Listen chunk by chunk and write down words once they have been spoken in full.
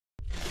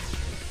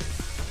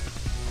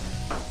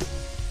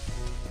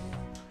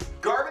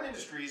Garvin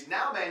Industries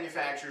now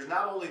manufactures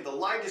not only the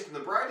lightest and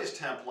the brightest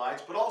temp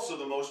lights, but also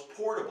the most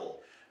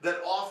portable,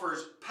 that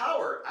offers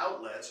power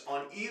outlets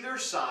on either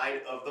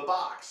side of the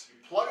box. You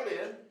plug it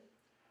in,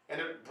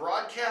 and it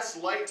broadcasts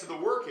light to the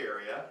work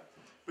area,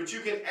 but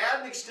you can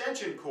add an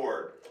extension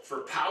cord for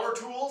power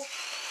tools.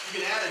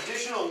 You can add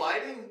additional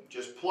lighting,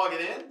 just plug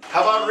it in.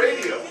 How about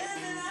radio?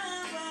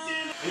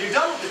 When you're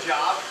done with the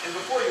job, and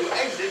before you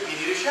exit, you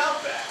need a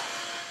shout back.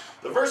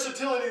 The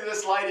versatility of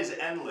this light is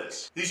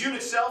endless. These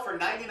units sell for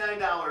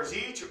 $99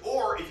 each,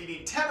 or if you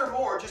need 10 or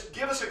more, just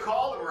give us a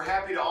call and we're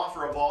happy to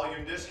offer a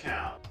volume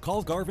discount.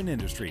 Call Garvin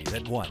Industries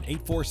at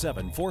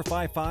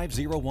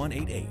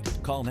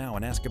 1-847-455-0188. Call now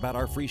and ask about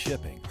our free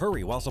shipping.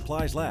 Hurry while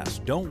supplies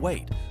last. Don't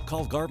wait.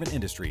 Call Garvin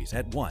Industries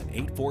at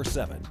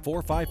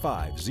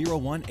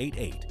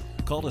 1-847-455-0188.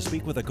 Call to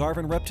speak with a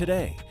Garvin rep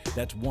today.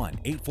 That's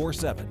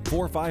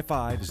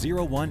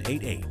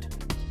 1-847-455-0188.